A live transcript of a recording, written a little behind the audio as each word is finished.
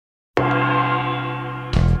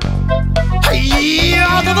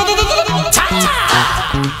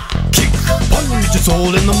Kick, punch, it's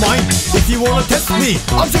all in the mind. If you wanna test me,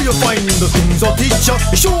 I'm sure you'll find the things I'll teach ya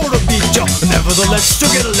is sure to beat ya. Nevertheless,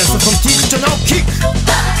 you'll get a lesson from teacher. Now kick,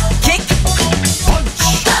 kick, punch,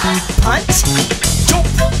 punch, chop,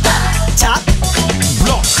 chop,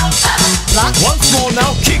 block, block. Once more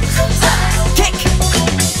now, kick, kick,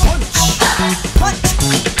 punch, punch,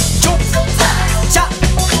 chop, chop,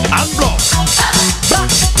 and block. block.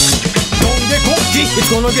 Don't get cocky, it's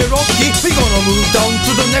gonna get rocky. We're gonna move down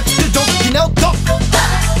to the next jockey. Now duck,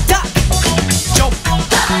 duck, jump,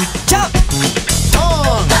 jump,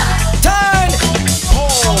 turn, turn,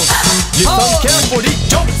 pause. Listen carefully,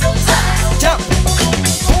 jump, jump,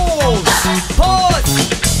 pause, pause,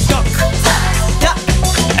 duck, duck,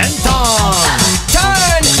 and turn.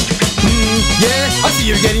 turn. Yeah, I see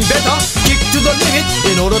you're getting better. Kick to the limit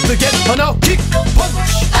in order to get her. Now kick,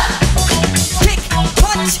 punch, Kick,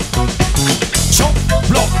 punch, chop,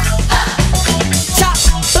 block, chop,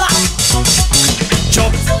 block,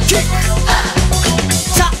 chop, kick,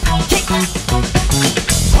 chop, kick,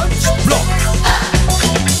 punch, block.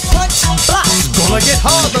 punch, block, Gonna get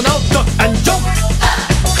harder now, duck and jump,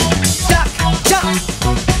 duck, jump,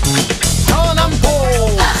 turn and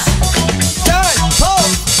pause, turn,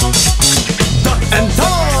 pose, duck and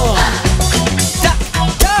turn, duck,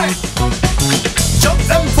 turn, jump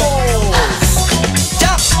and pause.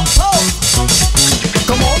 jump, pose.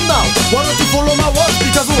 Come on now, why don't you follow my words,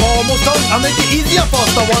 because we're almost done. I'll make it easier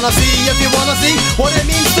first. I wanna see if you wanna see what it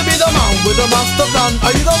means to be the man with a master plan.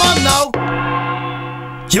 Are you the man now?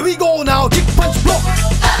 Here we go now, kick, punch, block,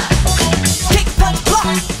 Kick, punch, block,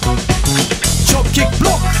 chop, kick,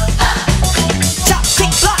 block, chop,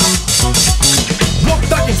 kick, block, block,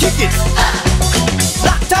 duck and kick it,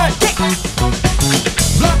 block, turn, kick,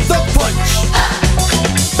 block, duck, punch,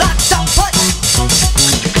 block, duck, punch,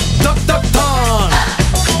 duck, duck, turn,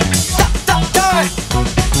 duck, duck, turn,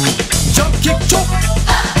 jump, kick, chop,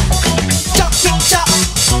 chop, kick, chop,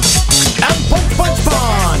 and punch, punch,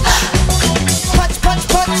 punch. punch, punch,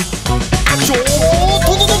 punch.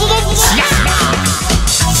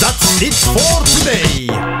 That's it for today.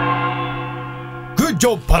 Good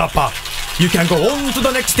job, PaRappa. You can go on to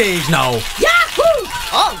the next stage now. Yahoo!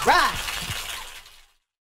 All right.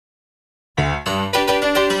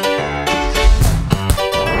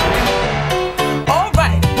 All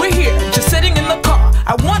right, we're here, just sitting in the car.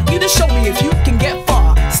 I want you to show me if you can get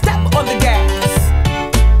far. Step on the gas.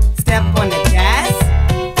 Step on the gas.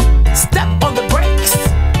 Step on the brakes.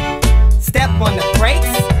 Step on the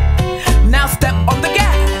brakes. Now step on the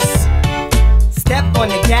gas. Step on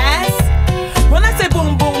the gas. When I say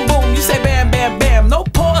boom, boom, boom, you say bam, bam, bam. No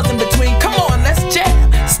pause in between. Come on, let's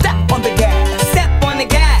jam. Step on the gas. Step on the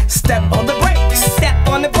gas. Step on the brakes. Step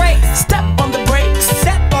on the brakes. Step on the brakes.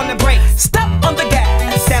 Step on the brakes. Step on the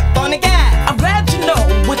gas. Step on the gas. I'm glad you know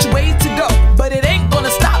which way to go, but it ain't gonna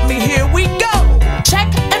stop me. Here we go. Check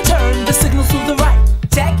and turn the signals to the right.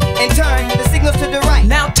 Check and turn the signals to the right.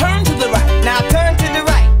 Now turn to the right. Now turn to the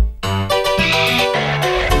right.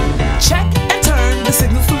 Check and turn the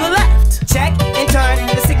signals to the left. Check and turn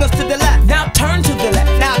the signals to the left. Now turn to the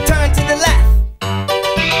left. Now turn to the left.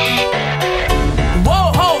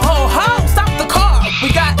 Whoa, ho, ho, ho! Stop the car!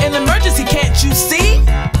 We got an emergency, can't you see?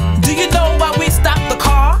 Do you know why we stopped the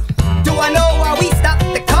car? Do I know why we stopped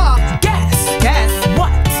the car? Gas. Gas.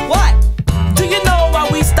 What? What? Do you know why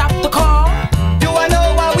we stopped the car? Do I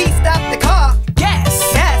know why we stopped the car? Gas.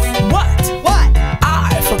 Gas. What? What?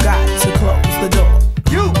 I forgot to close the door.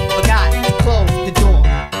 You forgot to close the door.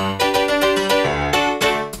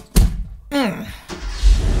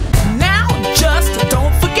 Now just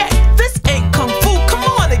don't forget, this ain't kung fu, come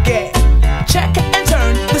on again. Check and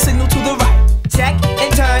turn the signal to the right. Check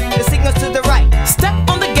and turn the signals to the right. Step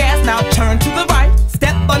on the gas, now turn to the right.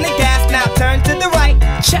 Step on the gas, now turn to the right.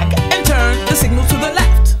 Check and turn the signal to the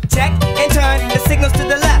left. Check and turn the signals to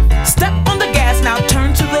the left. Step on the gas, now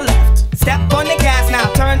turn to the left. Step on the gas,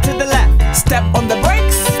 now turn to the left. Step on the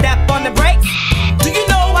brakes. Step on the brakes. Do you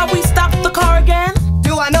know why we stopped the car again?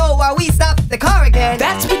 Do I know why we stopped the car again?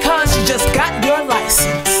 That's because you just got your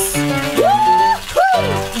license.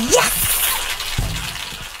 Woo-hoo! Yes!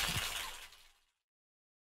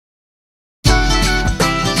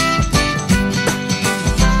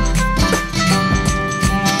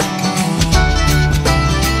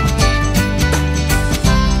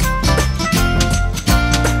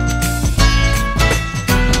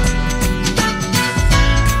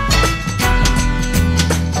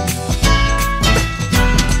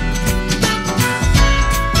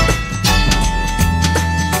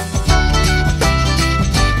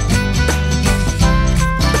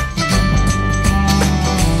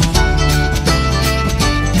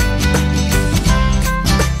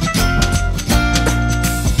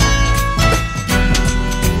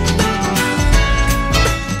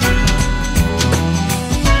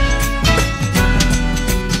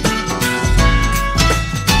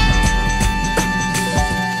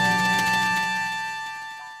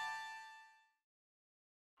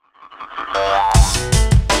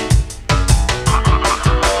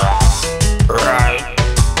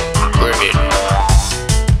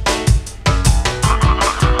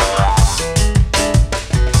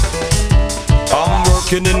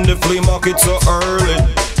 working in the flea market so early.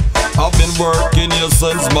 I've been working here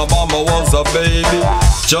since my mama was a baby.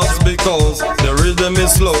 Just because the rhythm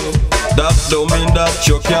is slow, that don't mean that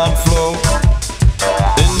you can't flow.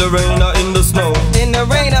 In the rain or in the snow, In the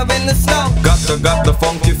rain or in the snow, got the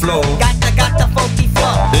funky flow. got the funky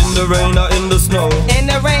flow. In the rain or in the snow, In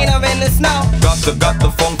the rain or in the snow, got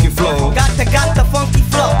the funky flow. got the funky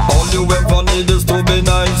flow. All you ever need is to be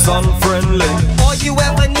nice and friendly. All you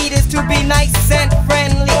ever need is to be nice and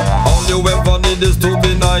friendly. All you ever need is to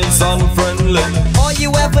be nice and friendly. All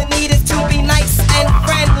you ever need is to be nice and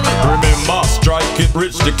friendly. Remember, strike it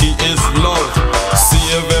rich, the key is love.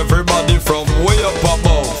 Save everybody from way up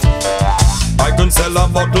above. I can sell a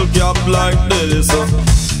bottle cap like this.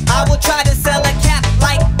 I will try to sell a cap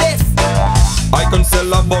like this. I can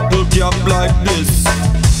sell a bottle cap like this.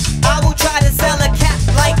 I will try to sell a cap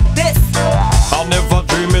like this. I never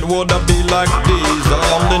dream it would be like this. I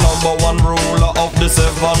am the #1 ruler of the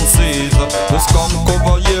 7 seas. The skunk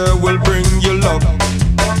over here will bring you luck.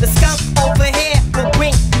 The skunk over here will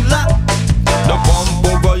bring you luck. The pump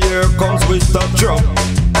over here comes with the truck.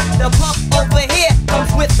 The pump over here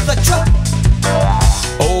comes with the truck.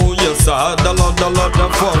 Oh yes, I had a lot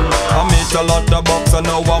of fun. I made a lot of bucks and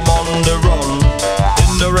now I'm on the run.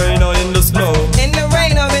 In the rain or in the snow, In the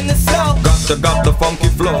rain or in the snow, got the funky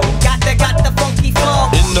flow. got the funky flow.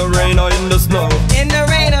 In the rain or in the snow, In the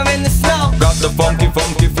rain or in the snow, got the funky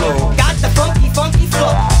flow. got the funky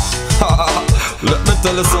flow. Let me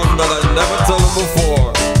tell you something that I never told you before.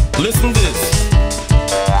 Listen this.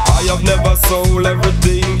 I have never sold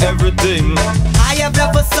everything. I have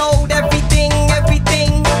never sold everything.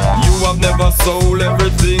 You have never sold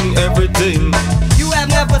everything. You have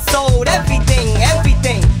never sold everything.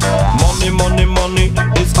 Money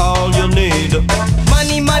is all you need.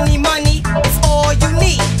 Money is all you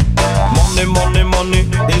need. Money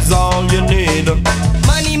is all you need.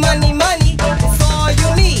 Money is all you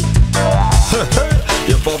need.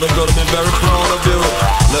 Your father's gonna be very proud of you.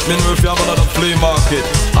 Let me know if you have another flea market.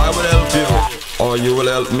 I will help you, or you will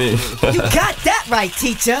help me. You got that right,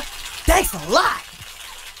 teacher. Thanks a lot.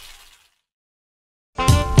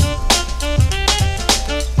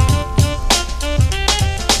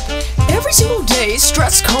 Every single day,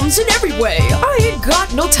 stress comes in every way. I ain't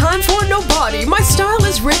got no time for nobody. My style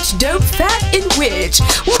is rich, dope, fat, and rich.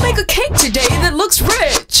 We'll make a cake today that looks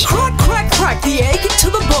rich. Crack the egg into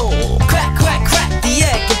the bowl. Crack the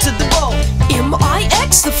egg into the bowl.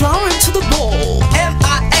 M-I-X the flour into the bowl.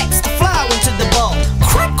 M-I-X the flour into the bowl.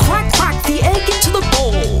 Crack the egg into the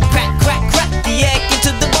bowl. Crack the egg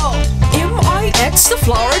into the bowl. M-I-X the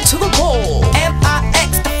flour into the bowl.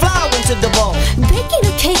 M-I-X the flour into the bowl. Baking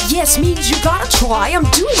a cake, yes, means you gotta try. I'm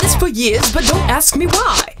doing this for years, but don't ask me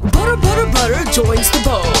why. Butter joins the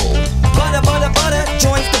bowl. Butter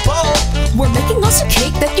joins the bowl. We're making us a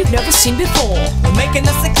cake that you've never seen before. We're making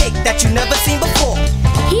us a cake that you've never seen before.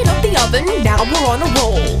 Heat up the oven, now we're on a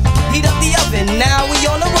roll. Heat up the oven, now we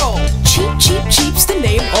on a roll. Cheap's the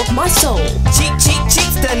name of my soul.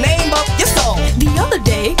 Cheap's the name of your soul. The other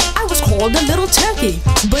day, I was called a little turkey,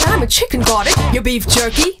 but I'm a chicken, got it? Your beef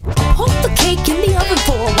jerky. Put the cake in the oven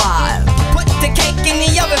for a while. Put the cake in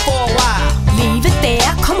the oven for a while. Leave it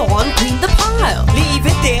there, come on, clean the pile. Leave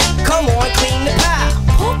it there, come on, clean the pile.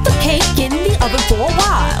 Put the cake in the oven for a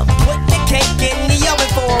while. Put the cake in the oven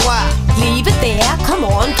for a while. Leave it there, come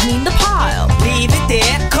on, clean the pile. Leave it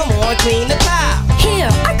there, come on, clean the pile. Here,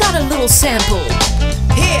 I got a little sample.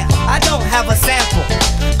 Here, I don't have a sample.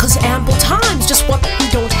 'Cause ample time's just what we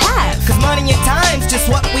don't have. 'Cause money and time's just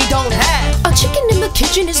what we don't have. A chicken in the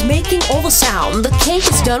kitchen is making all the sound. The cake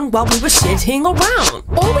is done while we were sitting around.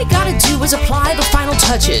 All we gotta do is apply the final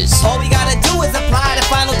touches. All we gotta do is apply the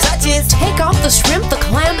final touches. Take out the shrimp, the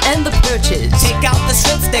clam, and the perches. Take out the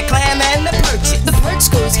shrimps, the clam, and the perches. The perch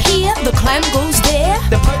goes here, the clam goes there.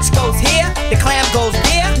 The perch goes here, the clam goes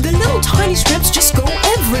there. The little tiny shrimps just go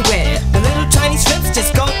everywhere. The little tiny shrimps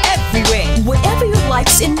just go everywhere. Whatever you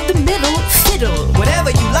like's in the middle, fiddle. Whatever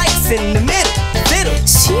you like's in the middle, fiddle.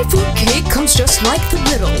 Seafood cake comes just like the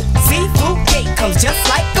riddle. Seafood cake comes just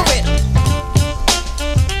like a riddle.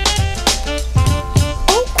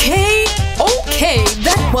 Okay,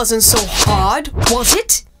 that wasn't so hard, was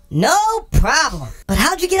it? No problem. But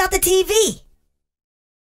how'd you get out the TV?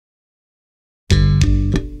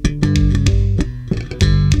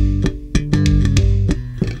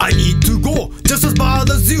 I need to go just as bad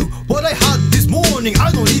as you. What I had this morning,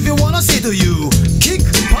 I don't even wanna say to you. Kick,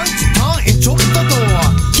 punch, turn and chop the door.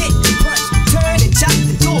 Kick, punch, turn and chop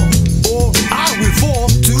the door. Or I will fall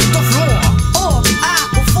to the floor. Or I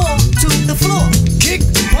will fall to the floor. Kick,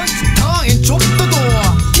 punch, turn and chop the door.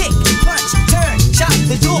 Kick, punch, turn, chop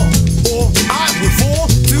the door. Or I will fall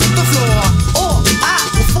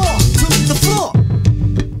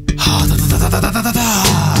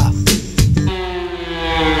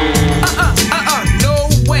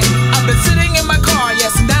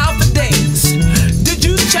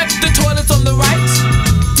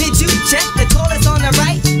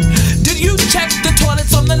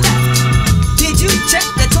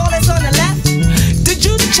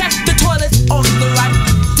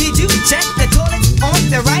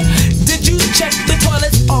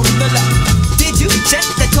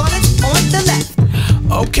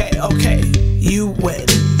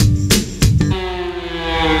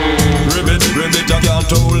Ribbit, I can't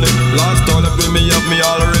hold it. Last toilet with me up, me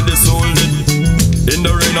already sold it. In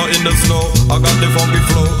the rain or in the snow, I got the funky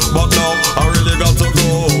flow, but now I really got to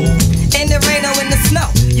go. In the rain or in the snow,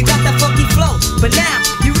 you got that funky flow, but now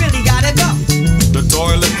you really gotta go. The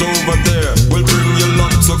toilet over there will bring you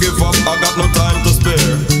luck, so give up, I got no time to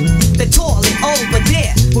spare. The toilet over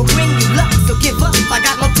there will bring you luck, so give up, I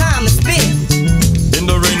got no time to spare. In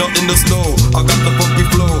the rain or in the snow, I got the funky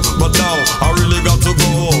flow, but now I really got to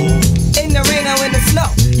go. In the rain or in the snow,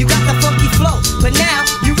 you got the funky flow, but now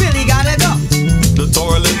you really gotta go. The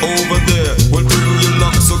toilet over there will bring you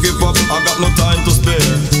luck, so give up, I got no time to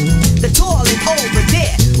spare. The toilet over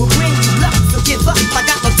there will bring you luck, so give up, I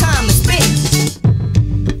got no time to spare.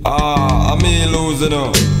 I'm losing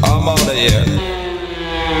up, I'm out of here.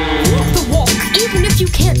 Walk the walk, even if you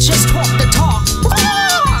can't just talk the talk.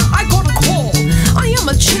 I got a call. I am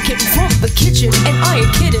a chicken from the kitchen, and I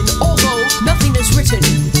ain't kidding, although nothing is written.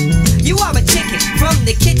 You are a chicken from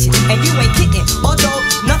the kitchen, and you ain't kidding, although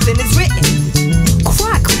nothing is written.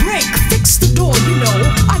 Crack, break, fix the door, you know.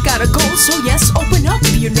 I gotta go, so yes, open up,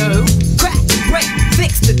 you know. Crack, break,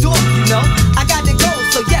 fix the door, you know. I gotta go,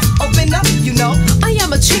 so yes, open up, you know. I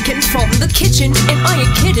am a chicken from the kitchen, and I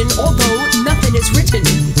ain't kidding, although nothing is written.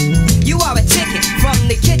 You are a chicken from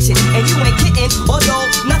the kitchen, and you ain't kidding, although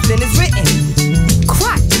nothing is written.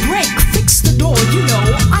 Crack, break, fix the door, you know.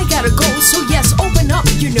 I gotta go, so yes, open up,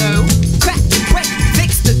 you know. Crack, break,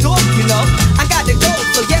 fix the door, you know. I gotta go,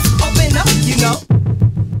 so yes, open up, you know.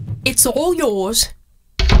 It's all yours.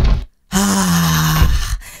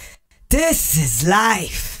 This is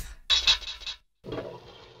life.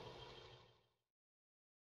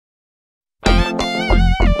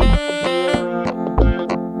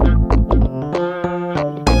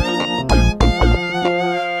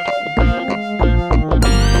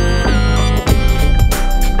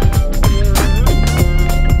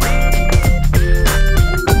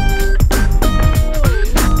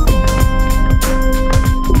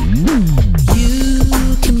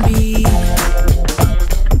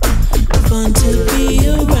 Fun to be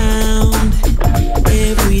around.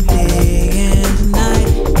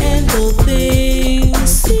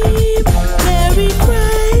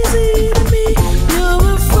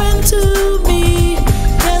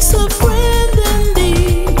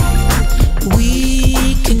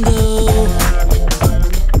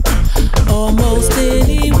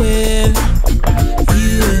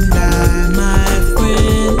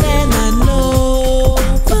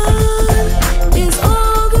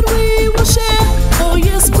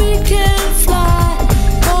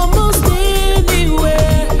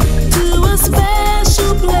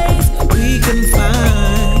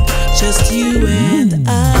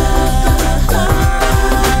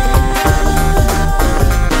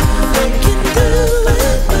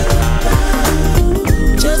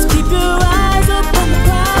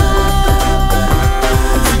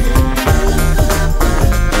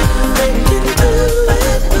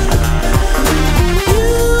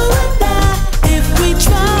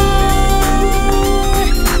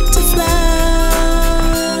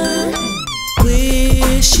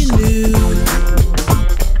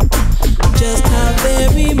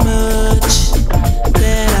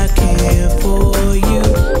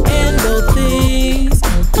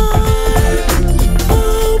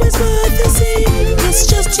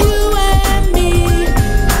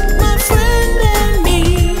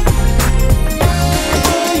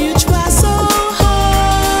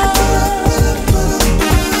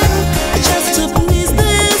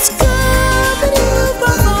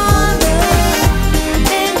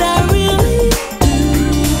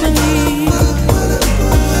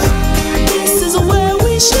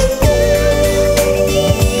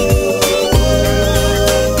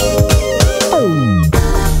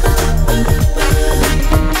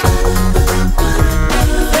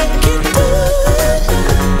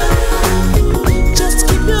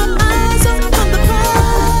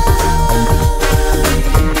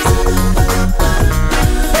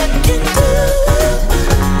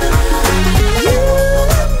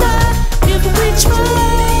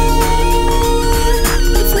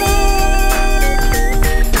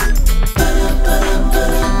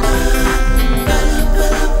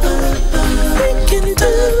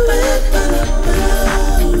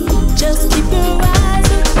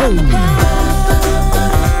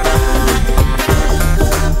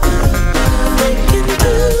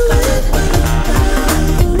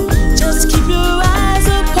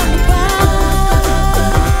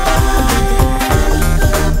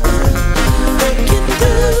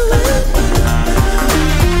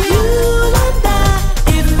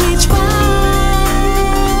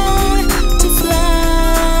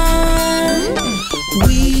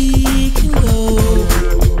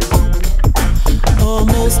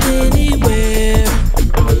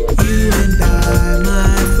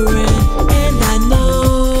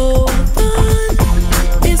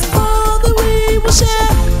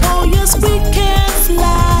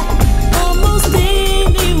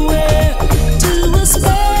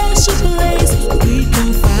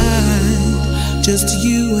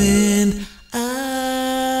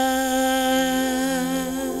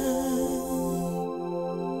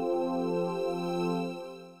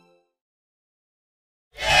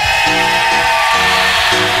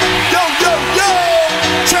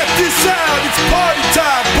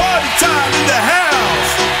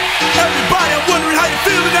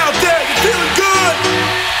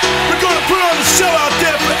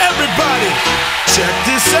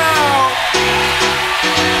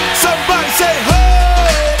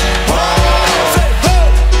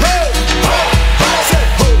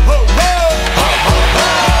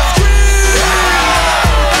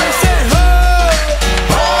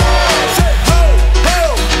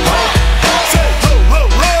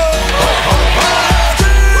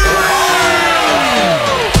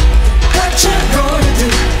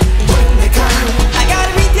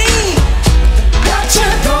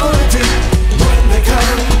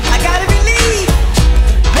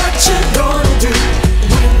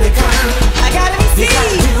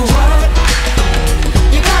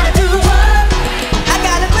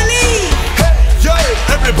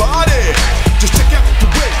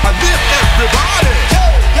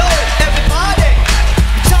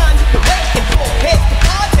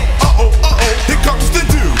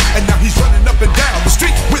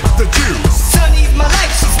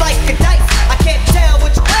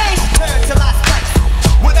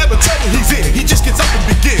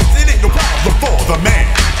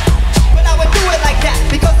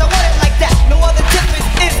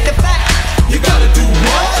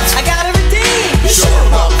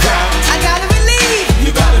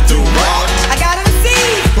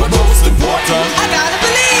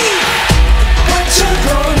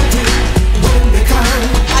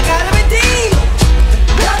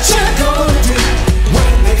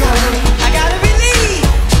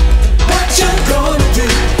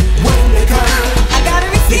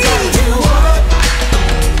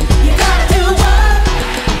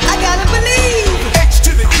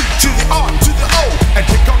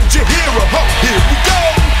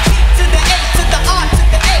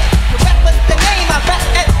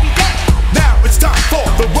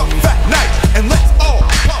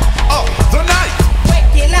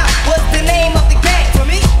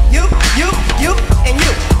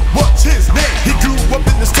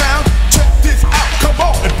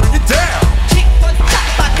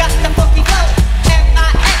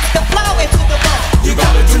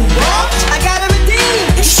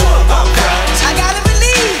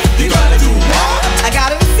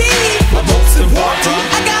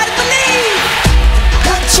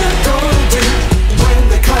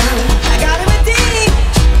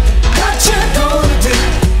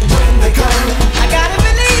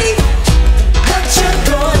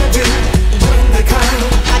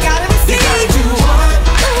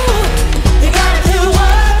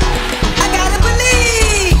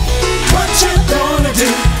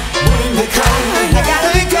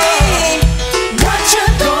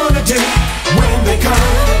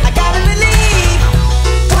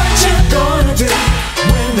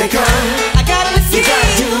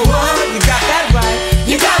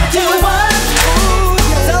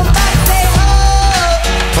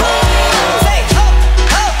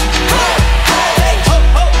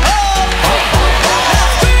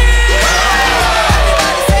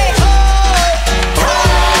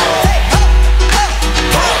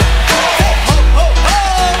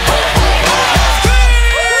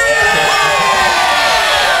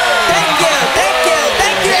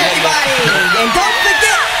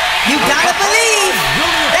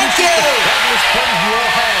 you. Tracklist comes your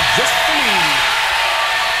heart just for me.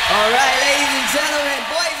 All right, ladies and gentlemen,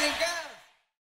 boy.